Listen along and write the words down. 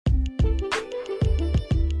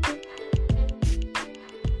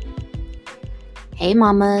Hey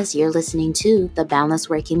mamas, you're listening to the Balanced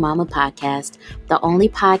Working Mama podcast, the only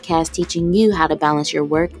podcast teaching you how to balance your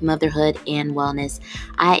work, motherhood, and wellness.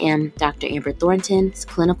 I am Dr. Amber Thornton,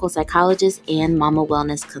 clinical psychologist and mama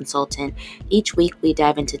wellness consultant. Each week we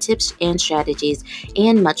dive into tips and strategies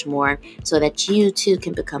and much more so that you too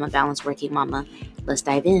can become a balanced working mama. Let's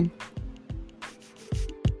dive in.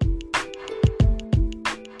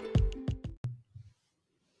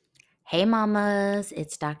 Hey mamas,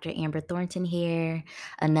 it's Dr. Amber Thornton here.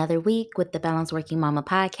 Another week with the Balanced Working Mama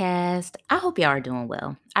podcast. I hope y'all are doing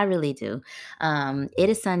well. I really do. It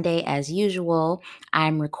is Sunday as usual.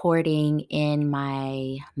 I'm recording in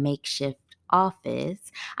my makeshift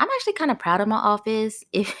office. I'm actually kind of proud of my office.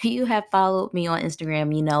 If you have followed me on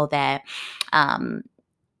Instagram, you know that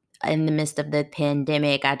in the midst of the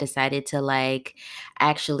pandemic, I decided to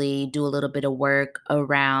actually do a little bit of work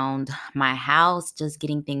around my house, just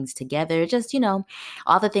getting things together, just,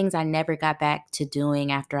 all the things I never got back to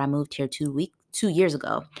doing after I moved here 2 years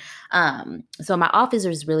ago. So my office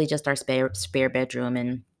is really just our spare bedroom,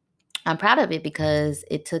 and I'm proud of it because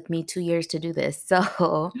it took me 2 years to do this.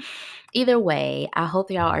 So either way, I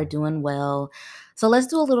hope y'all are doing well. So let's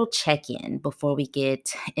do a little check-in before we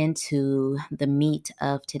get into the meat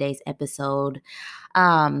of today's episode.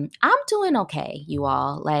 I'm doing okay, you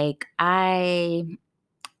all. I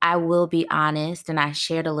will be honest, and I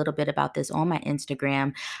shared a little bit about this on my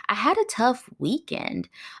Instagram. I had a tough weekend.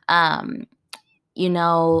 Um,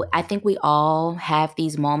 I think we all have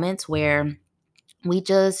these moments where we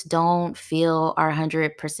just don't feel our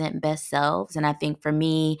 100% best selves. And I think for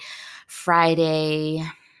me, Friday,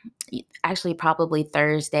 actually probably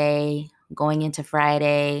Thursday, going into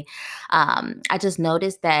Friday, I just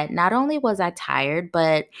noticed that not only was I tired,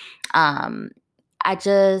 but um, I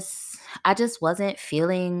just wasn't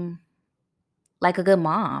feeling like a good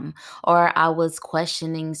mom, or I was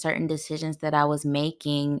questioning certain decisions that I was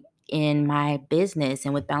making in my business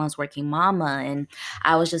and with Balanced Working Mama. And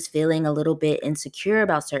I was just feeling a little bit insecure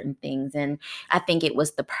about certain things. And I think it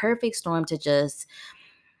was the perfect storm to just,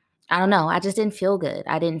 I don't know, I just didn't feel good.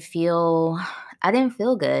 I didn't feel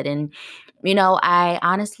good. And, I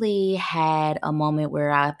honestly had a moment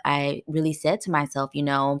where I really said to myself,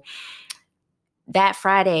 that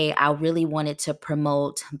Friday, I really wanted to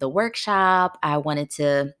promote the workshop. I wanted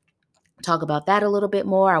to talk about that a little bit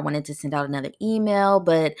more. I wanted to send out another email,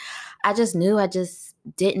 but I just knew I just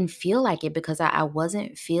didn't feel like it because I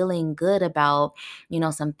wasn't feeling good about,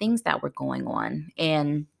 some things that were going on.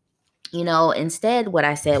 And, instead what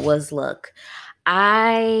I said was, look,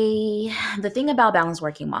 the thing about Balanced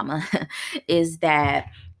Working Mama is that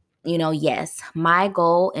yes, my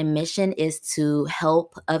goal and mission is to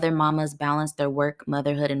help other mamas balance their work,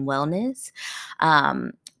 motherhood, and wellness.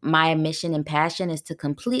 Um, my mission and passion is to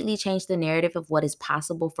completely change the narrative of what is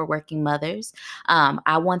possible for working mothers.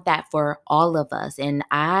 I want that for all of us. And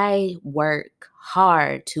I work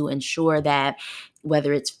hard to ensure that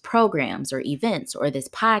whether it's programs or events or this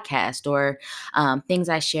podcast or things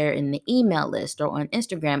I share in the email list or on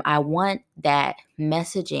Instagram, I want that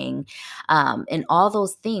messaging and all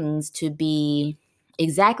those things to be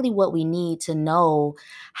exactly what we need to know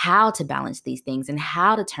how to balance these things and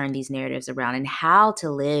how to turn these narratives around and how to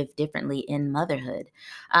live differently in motherhood.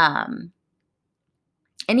 Um,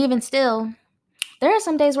 and even still, there are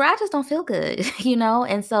some days where I just don't feel good,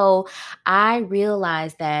 And so I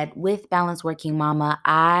realized that with Balanced Working Mama,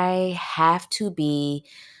 I have to be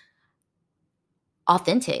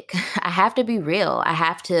authentic. I have to be real.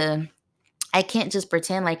 I can't just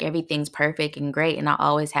pretend like everything's perfect and great and I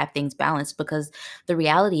always have things balanced, because the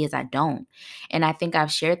reality is I don't. And I think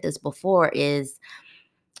I've shared this before is,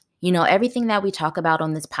 everything that we talk about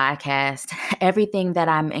on this podcast, everything that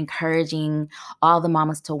I'm encouraging all the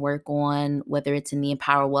mamas to work on, whether it's in the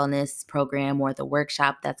Empower Wellness program or the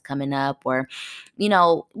workshop that's coming up, or,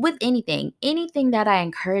 with anything that I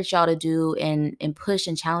encourage y'all to do and push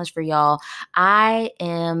and challenge for y'all, I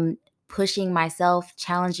am pushing myself,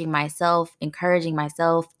 challenging myself, encouraging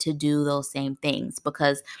myself to do those same things,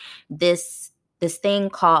 because this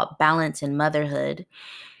thing called balance in motherhood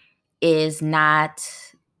is not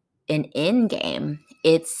an end game.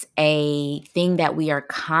 It's a thing that we are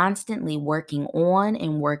constantly working on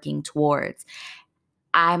and working towards,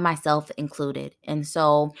 I myself included. And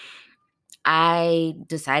so I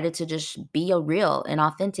decided to just be a real and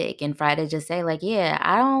authentic and try to just say like, yeah,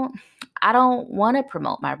 I don't want to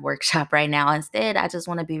promote my workshop right now. Instead, I just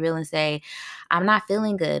want to be real and say, I'm not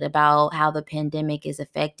feeling good about how the pandemic is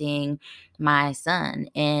affecting my son.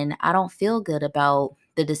 And I don't feel good about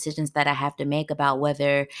the decisions that I have to make about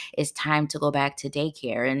whether it's time to go back to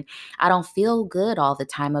daycare. And I don't feel good all the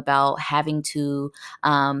time about having to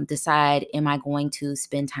decide, am I going to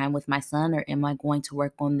spend time with my son or am I going to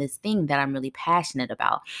work on this thing that I'm really passionate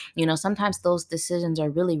about? Sometimes those decisions are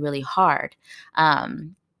really, really hard.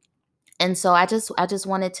 Um, and so I just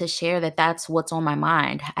wanted to share that that's what's on my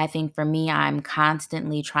mind. I think for me, I'm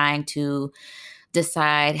constantly trying to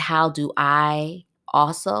decide, how do I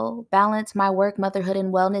also balance my work, motherhood,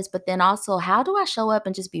 and wellness, but then also how do I show up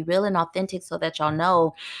and just be real and authentic so that y'all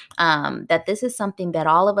know that this is something that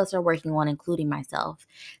all of us are working on, including myself.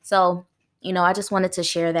 So, I just wanted to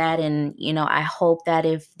share that. And, I hope that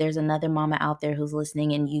if there's another mama out there who's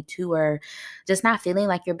listening and you too are just not feeling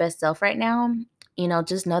like your best self right now,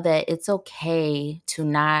 just know that it's okay to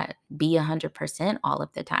not be 100% all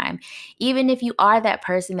of the time. Even if you are that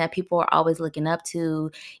person that people are always looking up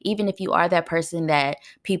to, even if you are that person that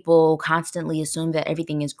people constantly assume that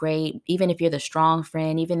everything is great, even if you're the strong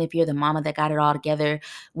friend, even if you're the mama that got it all together,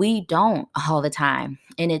 we don't all the time.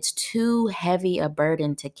 And it's too heavy a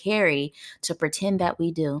burden to carry to pretend that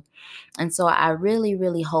we do. And so I really,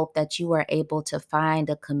 really hope that you are able to find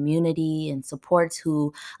a community and supports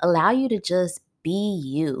who allow you to just be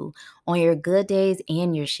you on your good days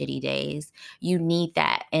and your shitty days. You need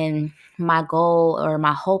that. And my goal or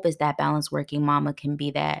my hope is that Balanced Working Mama can be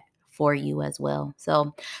that for you as well.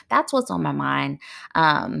 So that's what's on my mind.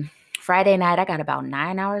 Friday night, I got about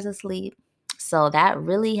 9 hours of sleep. So that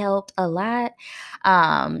really helped a lot.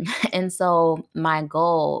 And so my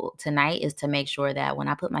goal tonight is to make sure that when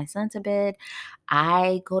I put my son to bed,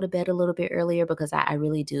 I go to bed a little bit earlier because I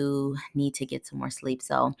really do need to get some more sleep.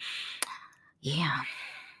 So yeah,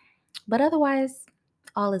 but otherwise,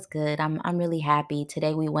 all is good. I'm really happy.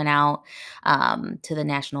 Today we went out to the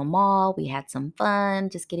National Mall. We had some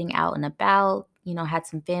fun, just getting out and about. Had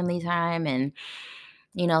some family time, and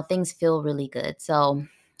things feel really good. So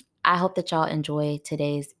I hope that y'all enjoy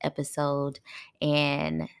today's episode.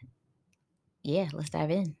 And yeah, let's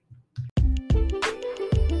dive in.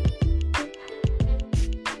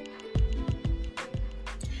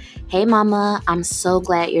 Hey, Mama, I'm so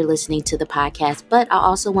glad you're listening to the podcast, but I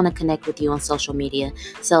also want to connect with you on social media.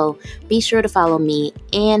 So be sure to follow me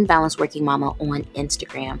and Balanced Working Mama on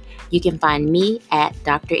Instagram. You can find me at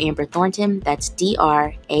Dr. Amber Thornton. That's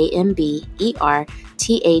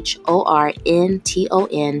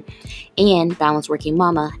DrAmberThornton, and Balanced Working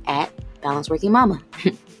Mama at Balanced Working Mama.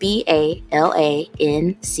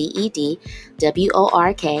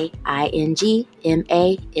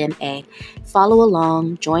 BALANCEDWORKINGMAMA. Follow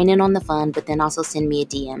along, join in on the fun, but then also send me a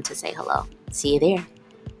DM to say hello. See you there.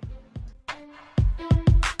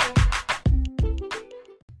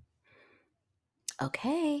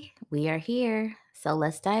 Okay, we are here. So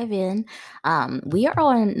let's dive in. We are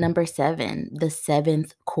on number 7, the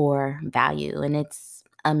 7th core value, and it's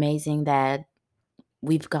amazing that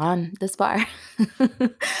we've gone this far.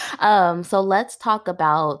 So let's talk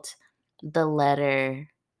about the letter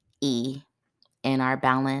E in our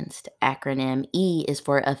balanced acronym. E is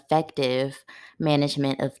for effective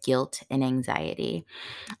management of guilt and anxiety.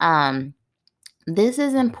 Um, this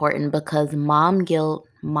is important because mom guilt,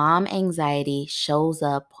 mom anxiety shows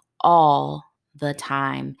up all the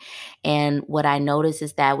time. And what I notice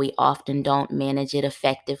is that we often don't manage it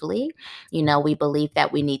effectively. We believe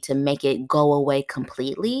that we need to make it go away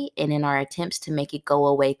completely. And in our attempts to make it go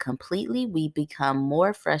away completely, we become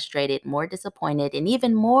more frustrated, more disappointed, and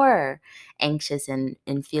even more anxious and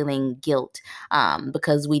feeling guilt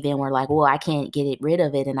because we then were like, well, I can't get rid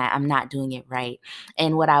of it and I'm not doing it right.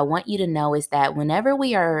 And what I want you to know is that whenever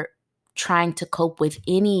we are trying to cope with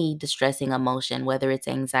any distressing emotion, whether it's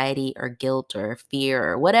anxiety or guilt or fear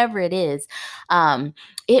or whatever it is,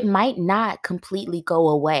 it might not completely go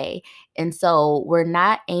away. And so we're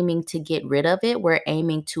not aiming to get rid of it. We're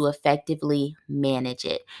aiming to effectively manage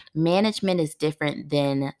it. Management is different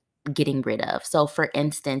than getting rid of. So for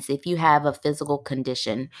instance, if you have a physical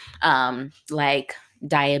condition like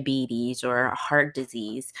diabetes or heart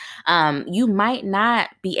disease, you might not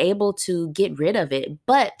be able to get rid of it,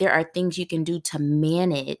 but there are things you can do to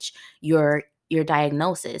manage your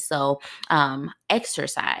diagnosis. So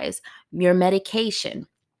exercise, your medication,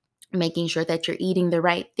 making sure that you're eating the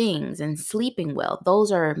right things and sleeping well. Those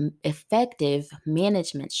are effective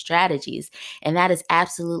management strategies. And that is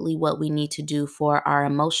absolutely what we need to do for our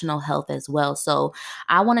emotional health as well. So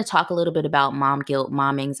I want to talk a little bit about mom guilt,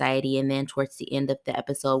 mom anxiety, and then towards the end of the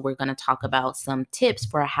episode, we're going to talk about some tips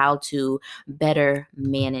for how to better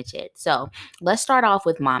manage it. So let's start off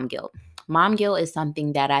with mom guilt. Mom guilt is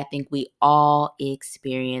something that I think we all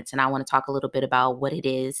experience. And I want to talk a little bit about what it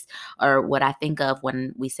is or what I think of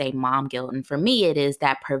when we say mom guilt. And for me, it is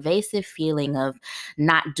that pervasive feeling of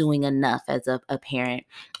not doing enough as a parent.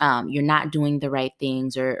 You're not doing the right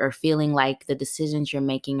things, or feeling like the decisions you're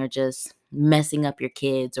making are just messing up your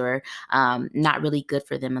kids, or not really good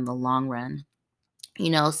for them in the long run.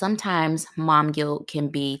 Sometimes mom guilt can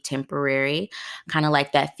be temporary, kind of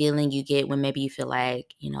like that feeling you get when maybe you feel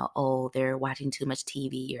like, oh, they're watching too much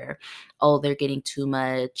TV, or oh, they're getting too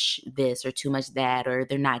much this or too much that, or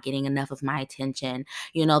they're not getting enough of my attention.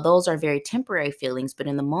 Those are very temporary feelings, but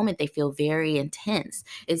in the moment, they feel very intense.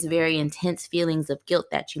 It's very intense feelings of guilt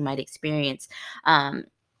that you might experience.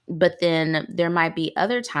 But then there might be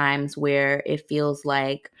other times where it feels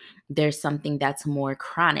like there's something that's more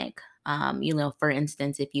chronic. For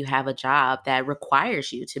instance, if you have a job that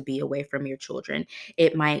requires you to be away from your children,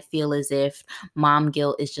 it might feel as if mom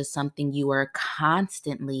guilt is just something you are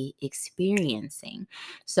constantly experiencing.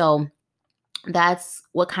 So, that's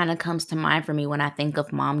what kind of comes to mind for me when I think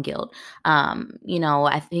of mom guilt.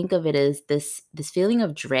 I think of it as this feeling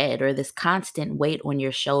of dread, or this constant weight on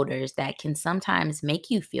your shoulders that can sometimes make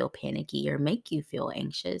you feel panicky or make you feel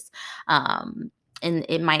anxious. And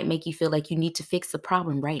it might make you feel like you need to fix the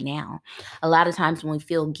problem right now. A lot of times when we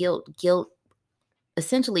feel guilt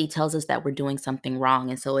essentially tells us that we're doing something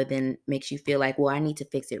wrong. And so it then makes you feel like, well, I need to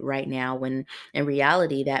fix it right now, when in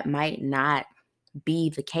reality, that might not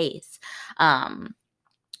be the case. Um,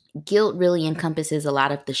 Guilt really encompasses a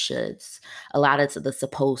lot of the shoulds, a lot of the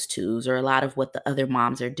supposed tos, or a lot of what the other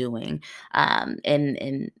moms are doing.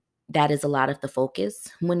 And that is a lot of the focus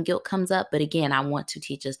when guilt comes up. But again, I want to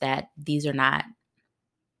teach us that these are not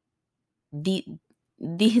the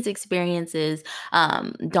these experiences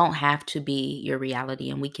don't have to be your reality,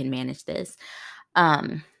 and we can manage this.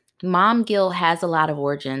 Um, Mom guilt has a lot of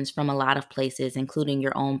origins from a lot of places, including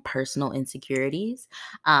your own personal insecurities.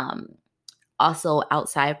 Um, Also,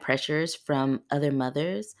 outside pressures from other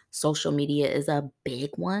mothers. Social media is a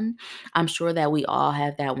big one. I'm sure that we all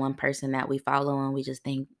have that one person that we follow and we just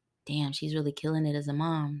think, damn, she's really killing it as a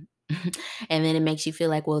mom. And then it makes you feel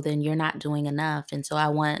like, well, then you're not doing enough. And so I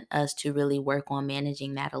want us to really work on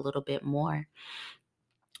managing that a little bit more.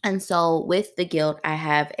 And so, with the guilt, I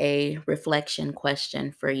have a reflection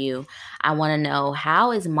question for you. I want to know,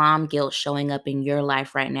 how is mom guilt showing up in your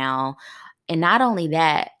life right now? And not only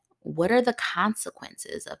that, what are the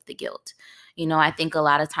consequences of the guilt? I think a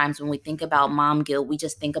lot of times when we think about mom guilt, we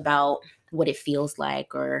just think about what it feels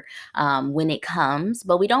like, or when it comes,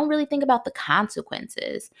 but we don't really think about the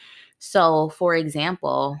consequences. So, for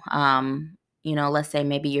example, let's say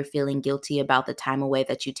maybe you're feeling guilty about the time away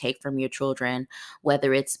that you take from your children,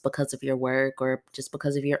 whether it's because of your work or just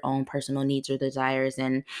because of your own personal needs or desires.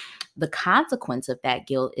 And the consequence of that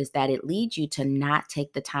guilt is that it leads you to not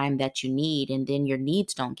take the time that you need, and then your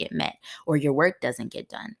needs don't get met or your work doesn't get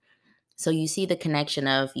done. So you see the connection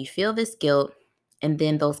of, you feel this guilt, and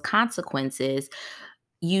then those consequences,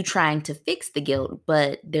 you trying to fix the guilt,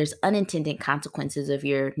 but there's unintended consequences of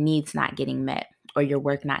your needs not getting met, or your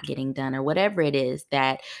work not getting done, or whatever it is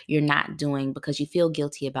that you're not doing because you feel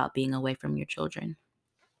guilty about being away from your children.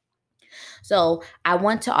 So, I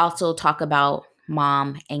want to also talk about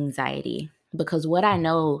mom anxiety, because what I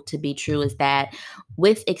know to be true is that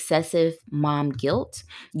with excessive mom guilt,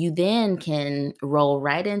 you then can roll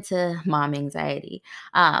right into mom anxiety.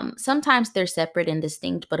 Sometimes they're separate and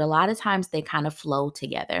distinct, but a lot of times they kind of flow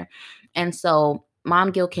together. And so,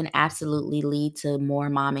 mom guilt can absolutely lead to more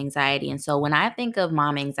mom anxiety. And so, when I think of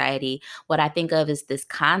mom anxiety, what I think of is this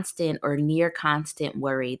constant or near constant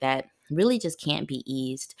worry that really just can't be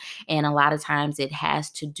eased. And a lot of times it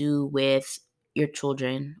has to do with your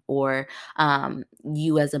children, or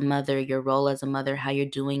you as a mother, your role as a mother, how you're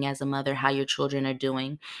doing as a mother, how your children are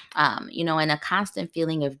doing, and a constant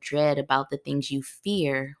feeling of dread about the things you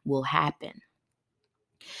fear will happen.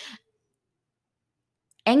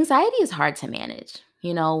 Anxiety is hard to manage.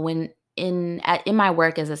 When in my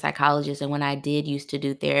work as a psychologist, and when I did used to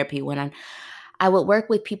do therapy, when I would work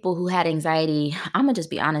with people who had anxiety. I'm gonna just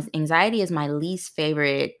be honest. Anxiety is my least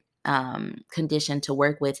favorite condition to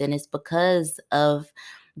work with, and it's because of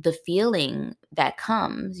the feeling that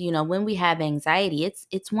comes. When we have anxiety,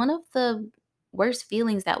 it's one of the worst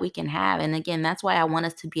feelings that we can have. And again, that's why I want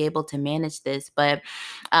us to be able to manage this. But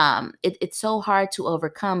it's so hard to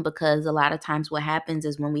overcome, because a lot of times what happens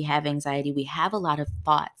is when we have anxiety, we have a lot of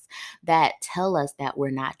thoughts that tell us that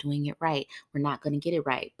we're not doing it right, we're not going to get it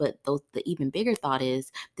right. But the even bigger thought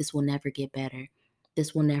is, this will never get better.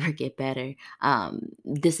 This will never get better.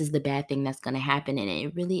 This is the bad thing that's going to happen. And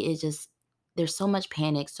it really is just there's so much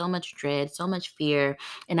panic, so much dread, so much fear.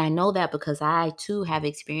 And I know that because I too have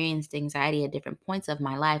experienced anxiety at different points of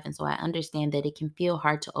my life. And so I understand that it can feel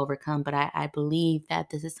hard to overcome, but I believe that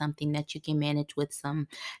this is something that you can manage with some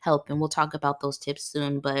help. And we'll talk about those tips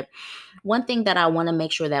soon. But one thing that I want to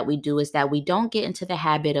make sure that we do is that we don't get into the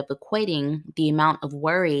habit of equating the amount of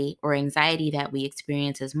worry or anxiety that we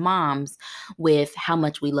experience as moms with how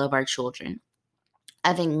much we love our children.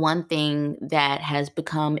 I think one thing that has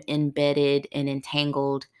become embedded and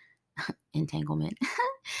entanglement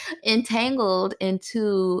entangled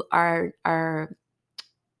into our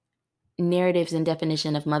narratives and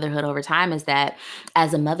definition of motherhood over time is that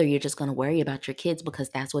as a mother you're just going to worry about your kids because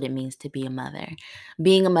that's what it means to be a mother.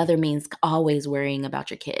 Being a mother means always worrying about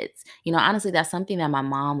your kids. Honestly, that's something that my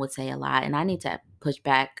mom would say a lot, and I need to push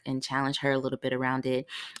back and challenge her a little bit around it.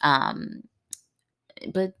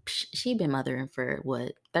 But she been mothering for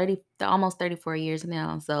what, 30, almost 34 years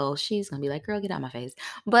now, so she's gonna be like, girl, get out my face.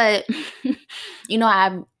 But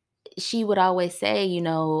I she would always say,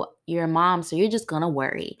 you're a mom, so you're just gonna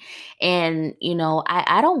worry. And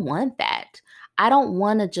I don't want that. I don't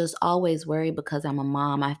want to just always worry because I'm a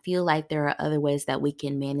mom. I feel like there are other ways that we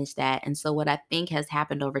can manage that. And so what I think has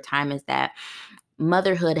happened over time is that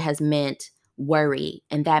motherhood has meant worry,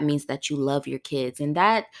 and that means that you love your kids, and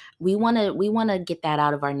that we want to get that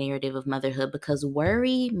out of our narrative of motherhood, because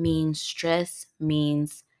worry means stress,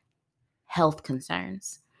 means health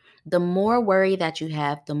concerns. The more worry that you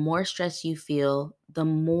have, the more stress you feel, the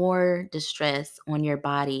more distress on your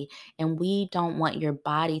body. And we don't want your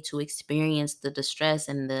body to experience the distress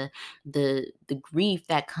and the grief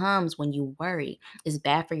that comes when you worry. It's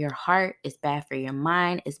bad for your heart, it's bad for your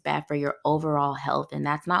mind, it's bad for your overall health. And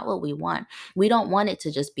that's not what we want. We don't want it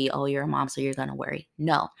to just be, oh, you're a mom, so you're gonna worry.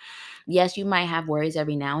 No. Yes, you might have worries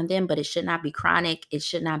every now and then, but it should not be chronic. It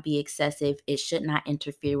should not be excessive. It should not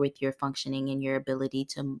interfere with your functioning and your ability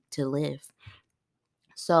to live.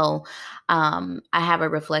 So, I have a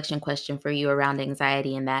reflection question for you around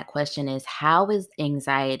anxiety, and that question is: how is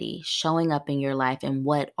anxiety showing up in your life, and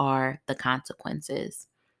what are the consequences?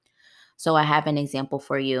 So, I have an example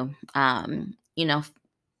for you.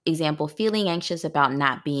 Example: feeling anxious about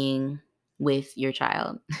not being with your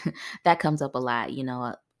child. That comes up a lot,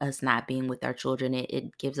 us not being with our children.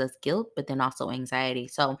 It gives us guilt, but then also anxiety.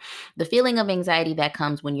 So the feeling of anxiety that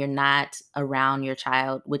comes when you're not around your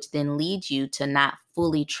child, which then leads you to not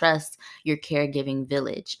fully trust your caregiving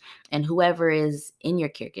village and whoever is in your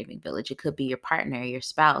caregiving village. It could be your partner, your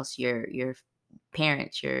spouse, your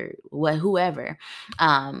parents, whoever.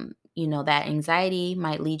 That anxiety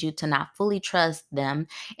might lead you to not fully trust them,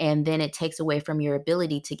 and then it takes away from your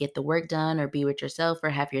ability to get the work done or be with yourself or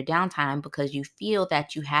have your downtime, because you feel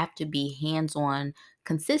that you have to be hands-on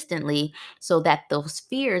consistently so that those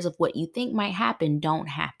fears of what you think might happen don't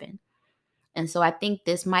happen. And so I think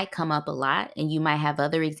this might come up a lot, and you might have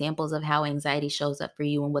other examples of how anxiety shows up for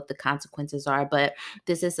you and what the consequences are. But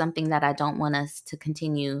this is something that I don't want us to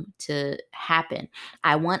continue to happen.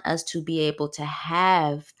 I want us to be able to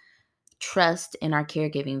have trust in our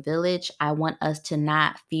caregiving village. I want us to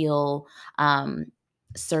not feel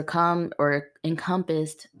succumbed or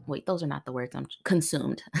encompassed. Wait, those are not the words. I'm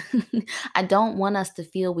consumed. I don't want us to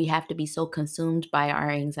feel we have to be so consumed by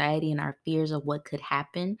our anxiety and our fears of what could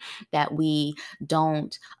happen that we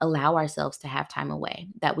don't allow ourselves to have time away,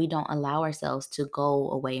 that we don't allow ourselves to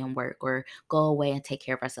go away and work, or go away and take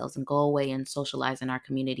care of ourselves, and go away and socialize in our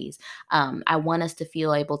communities. I want us to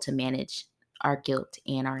feel able to manage our guilt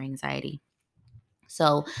and our anxiety.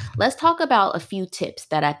 So, let's talk about a few tips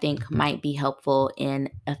that I think might be helpful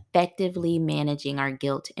in effectively managing our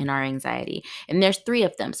guilt and our anxiety. And there's three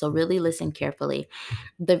of them, so really listen carefully.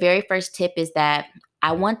 The very first tip is that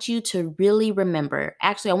I want you to really remember.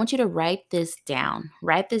 Actually, I want you to write this down.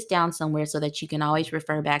 Write this down somewhere so that you can always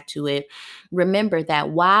refer back to it. Remember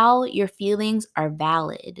that while your feelings are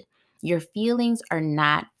valid, your feelings are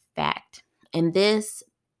not fact. And this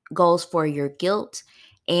goes for your guilt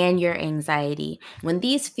and your anxiety. When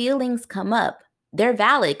these feelings come up, they're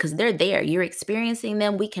valid because they're there. You're experiencing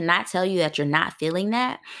them. We cannot tell you that you're not feeling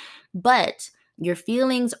that, but your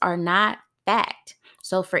feelings are not fact.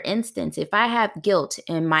 So, for instance, if I have guilt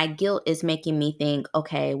and my guilt is making me think,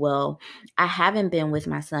 okay, well, I haven't been with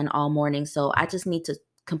my son all morning, so I just need to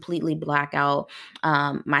completely block out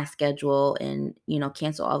my schedule and,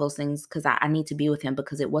 cancel all those things because I need to be with him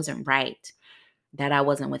because it wasn't right that I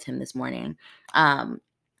wasn't with him this morning. Um,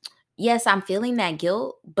 yes, I'm feeling that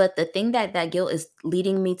guilt, but the thing that that guilt is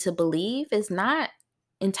leading me to believe is not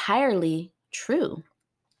entirely true.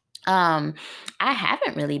 Um, I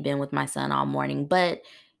haven't really been with my son all morning, but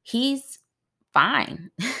he's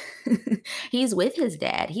fine. He's with his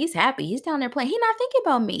dad. He's happy. He's down there playing. He's not thinking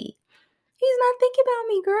about me. He's not thinking about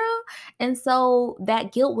me, girl. And so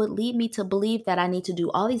that guilt would lead me to believe that I need to do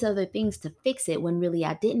all these other things to fix it when really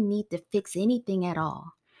I didn't need to fix anything at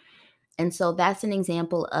all. And so that's an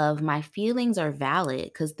example of my feelings are valid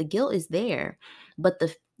because the guilt is there, but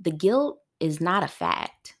the guilt is not a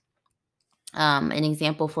fact. An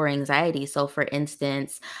example for anxiety. So, for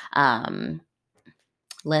instance, um,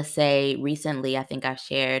 let's say recently, I think I've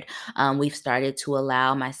shared, we've started to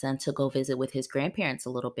allow my son to go visit with his grandparents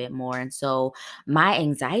a little bit more. And so my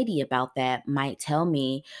anxiety about that might tell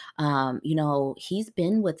me, he's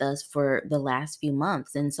been with us for the last few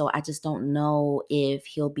months. And so I just don't know if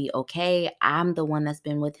he'll be okay. I'm the one that's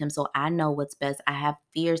been with him. So I know what's best. I have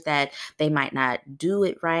fears that they might not do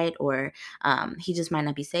it right or he just might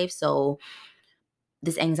not be safe. So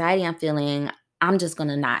this anxiety I'm feeling, I'm just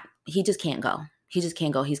gonna not, he just can't go. He just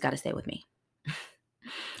can't go. He's got to stay with me.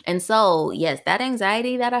 And so, yes, that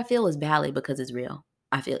anxiety that I feel is valid because it's real.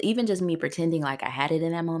 I feel even just me pretending like I had it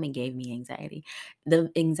in that moment gave me anxiety.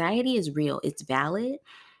 The anxiety is real. It's valid,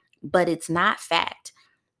 but it's not fact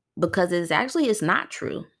because it's not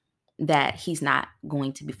true that he's not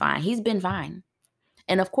going to be fine. He's been fine.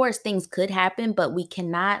 And of course, things could happen, but we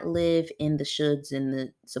cannot live in the shoulds and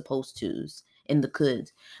the supposed tos, in the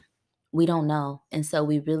coulds. We don't know. And so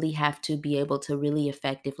we really have to be able to really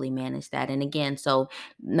effectively manage that. And again, so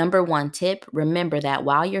number one tip, remember that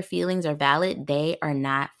while your feelings are valid, they are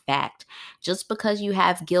not fact. Just because you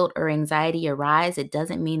have guilt or anxiety arise, it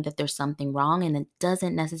doesn't mean that there's something wrong, and it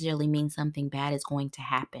doesn't necessarily mean something bad is going to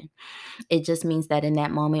happen. It just means that in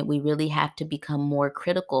that moment, we really have to become more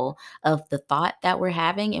critical of the thought that we're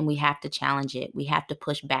having, and we have to challenge it. We have to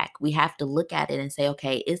push back. We have to look at it and say,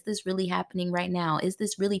 okay, is this really happening right now? Is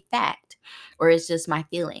this really fact? Or is just my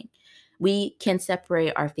feeling? We can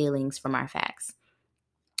separate our feelings from our facts.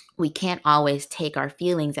 We can't always take our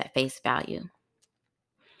feelings at face value.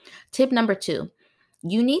 Tip number two,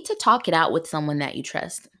 you need to talk it out with someone that you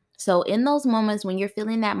trust. So, in those moments when you're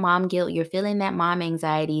feeling that mom guilt, you're feeling that mom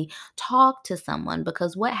anxiety, talk to someone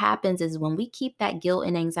because what happens is when we keep that guilt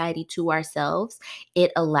and anxiety to ourselves,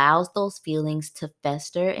 it allows those feelings to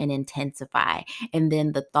fester and intensify. And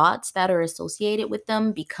then the thoughts that are associated with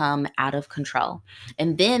them become out of control.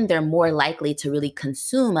 And then they're more likely to really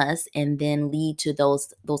consume us and then lead to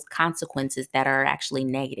those consequences that are actually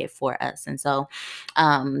negative for us. And so,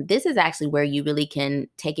 this is actually where you really can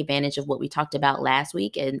take advantage of what we talked about last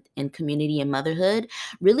week in community and motherhood.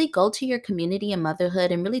 Really go to your community and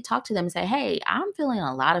motherhood and really talk to them and say, hey, I'm feeling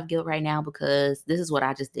a lot of guilt right now because this is what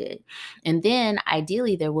I just did. And then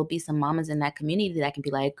ideally, there will be some mamas in that community that can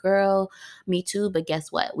be like, girl, me too. But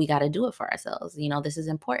guess what? We got to do it for ourselves. This is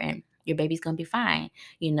important. Your baby's going to be fine.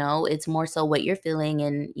 It's more so what you're feeling,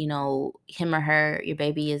 and him or her, your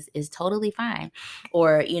baby is totally fine.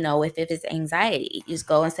 Or if it's anxiety, you just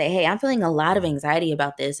go and say, hey, I'm feeling a lot of anxiety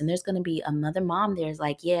about this, and there's going to be another mom there's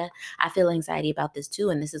like, yeah, I feel anxiety about this too,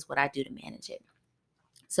 and this is what I do to manage it.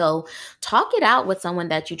 So talk it out with someone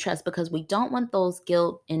that you trust because we don't want those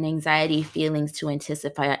guilt and anxiety feelings to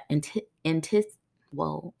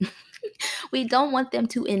whoa. We don't want them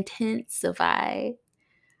to intensify.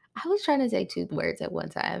 I was trying to say two words at one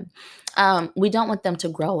time. We don't want them to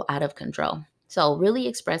grow out of control. So, really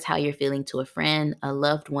express how you're feeling to a friend, a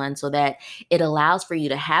loved one, so that it allows for you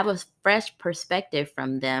to have a fresh perspective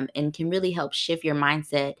from them and can really help shift your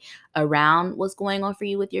mindset around what's going on for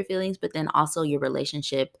you with your feelings, but then also your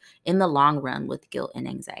relationship in the long run with guilt and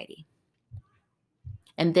anxiety.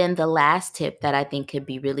 And then the last tip that I think could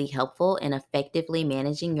be really helpful in effectively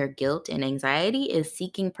managing your guilt and anxiety is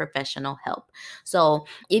seeking professional help. So,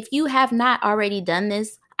 if you have not already done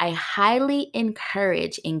this, I highly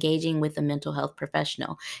encourage engaging with a mental health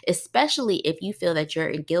professional, especially if you feel that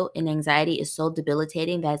your guilt and anxiety is so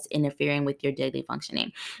debilitating that's interfering with your daily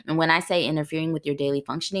functioning. And when I say interfering with your daily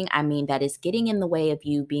functioning, I mean that it's getting in the way of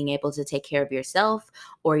you being able to take care of yourself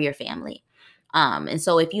or your family. And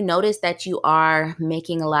so if you notice that you are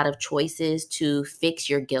making a lot of choices to fix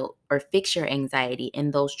your guilt or fix your anxiety,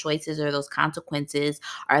 and those choices or those consequences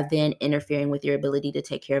are then interfering with your ability to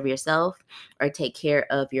take care of yourself or take care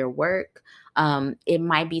of your work, it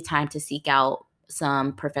might be time to seek out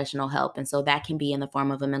some professional help. And so that can be in the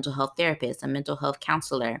form of a mental health therapist, a mental health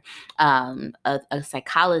counselor, a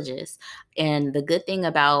psychologist. And the good thing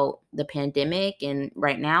about the pandemic and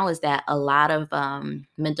right now is that a lot of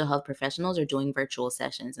mental health professionals are doing virtual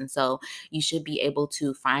sessions. And so you should be able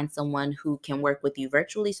to find someone who can work with you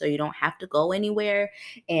virtually so you don't have to go anywhere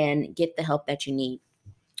and get the help that you need.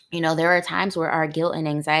 There are times where our guilt and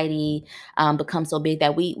anxiety become so big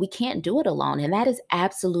that we can't do it alone, and that is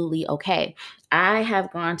absolutely okay. I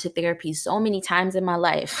have gone to therapy so many times in my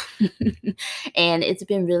life, and it's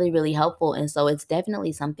been really, really helpful. And so it's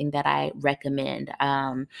definitely something that I recommend.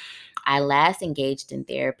 I last engaged in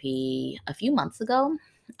therapy a few months ago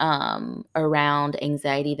around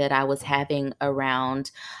anxiety that I was having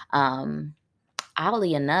around. Um,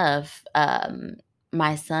 Oddly enough,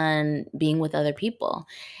 my son being with other people.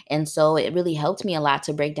 And so it really helped me a lot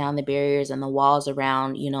to break down the barriers and the walls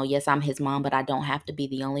around, yes, I'm his mom, but I don't have to be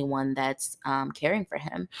the only one that's caring for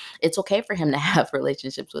him. It's okay for him to have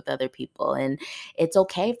relationships with other people, and it's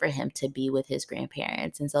okay for him to be with his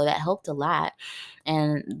grandparents. And so that helped a lot.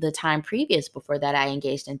 And the time previous before that, I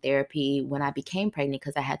engaged in therapy when I became pregnant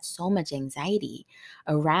because I had so much anxiety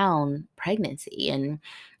around pregnancy. And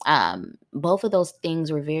both of those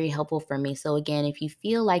things were very helpful for me. So, again, if you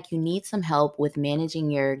feel like you need some help with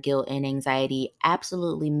managing your guilt and anxiety,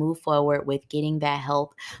 absolutely move forward with getting that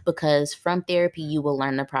help, because from therapy, you will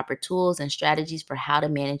learn the proper tools and strategies for how to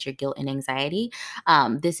manage your guilt and anxiety.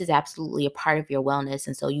 This is absolutely a part of your wellness.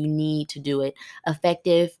 And so, you need to do it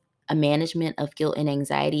effective. A management of guilt and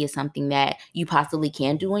anxiety is something that you possibly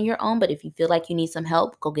can do on your own. But if you feel like you need some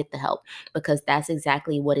help, go get the help, because that's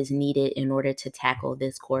exactly what is needed in order to tackle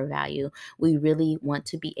this core value. We really want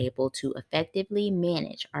to be able to effectively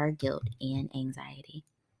manage our guilt and anxiety.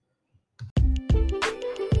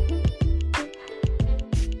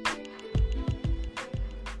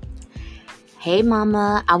 Hey,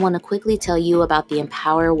 Mama, I want to quickly tell you about the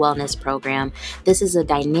Empower Wellness Program. This is a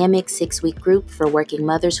dynamic 6-week group for working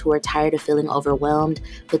mothers who are tired of feeling overwhelmed,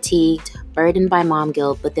 fatigued, burdened by mom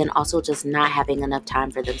guilt, but then also just not having enough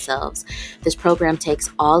time for themselves. This program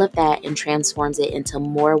takes all of that and transforms it into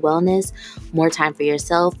more wellness, more time for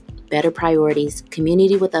yourself, better priorities,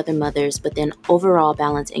 community with other mothers, but then overall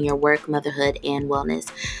balance in your work, motherhood, and wellness.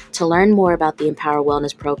 To learn more about the Empower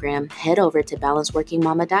Wellness Program, head over to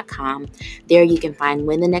balanceworkingmama.com. There you can find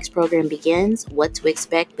when the next program begins, what to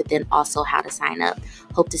expect, but then also how to sign up.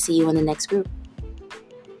 Hope to see you in the next group.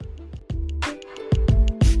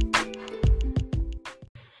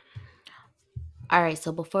 All right,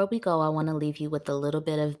 so before we go, I want to leave you with a little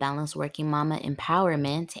bit of Balanced Working Mama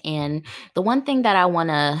empowerment. And the one thing that I want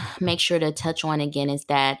to make sure to touch on again is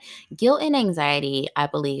that guilt and anxiety, I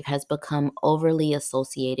believe, has become overly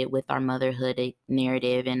associated with our motherhood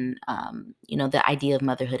narrative and, the idea of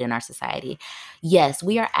motherhood in our society. Yes,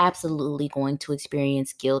 we are absolutely going to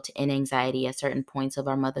experience guilt and anxiety at certain points of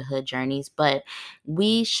our motherhood journeys, but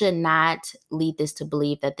we should not lead this to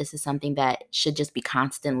believe that this is something that should just be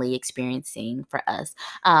constantly experiencing for us.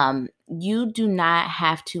 You do not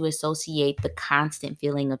have to associate the constant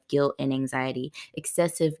feeling of guilt and anxiety,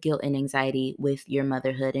 excessive guilt and anxiety, with your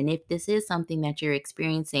motherhood. And if this is something that you're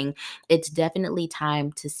experiencing, it's definitely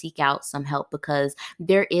time to seek out some help, because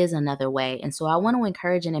there is another way. And so I want to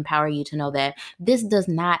encourage and empower you to know that this does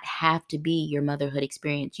not have to be your motherhood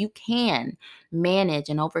experience. You can manage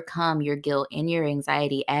and overcome your guilt and your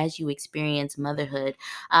anxiety as you experience motherhood.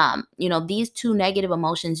 These two negative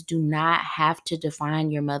emotions do not have to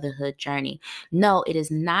define your motherhood journey. No, it is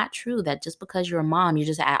not true that just because you're a mom, you're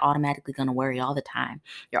just automatically going to worry all the time.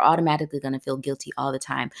 You're automatically going to feel guilty all the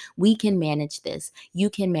time. We can manage this. You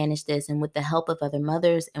can manage this. And with the help of other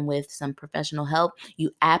mothers and with some professional help,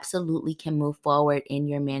 you absolutely can move forward in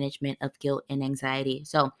your management of guilt and anxiety.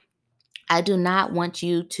 So, I do not want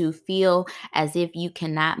you to feel as if you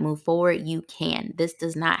cannot move forward. You can. This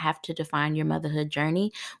does not have to define your motherhood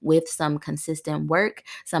journey. With some consistent work,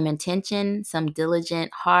 some intention, some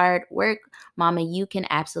diligent, hard work, Mama, you can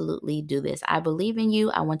absolutely do this. I believe in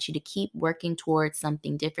you. I want you to keep working towards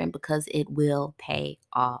something different, because it will pay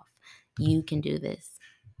off. You can do this.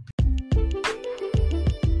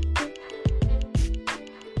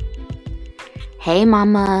 Hey,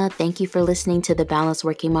 Mama. Thank you for listening to the Balanced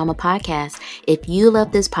Working Mama podcast. If you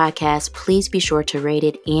love this podcast, please be sure to rate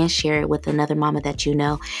it and share it with another mama that you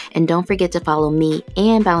know. And don't forget to follow me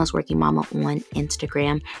and Balanced Working Mama on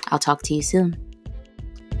Instagram. I'll talk to you soon.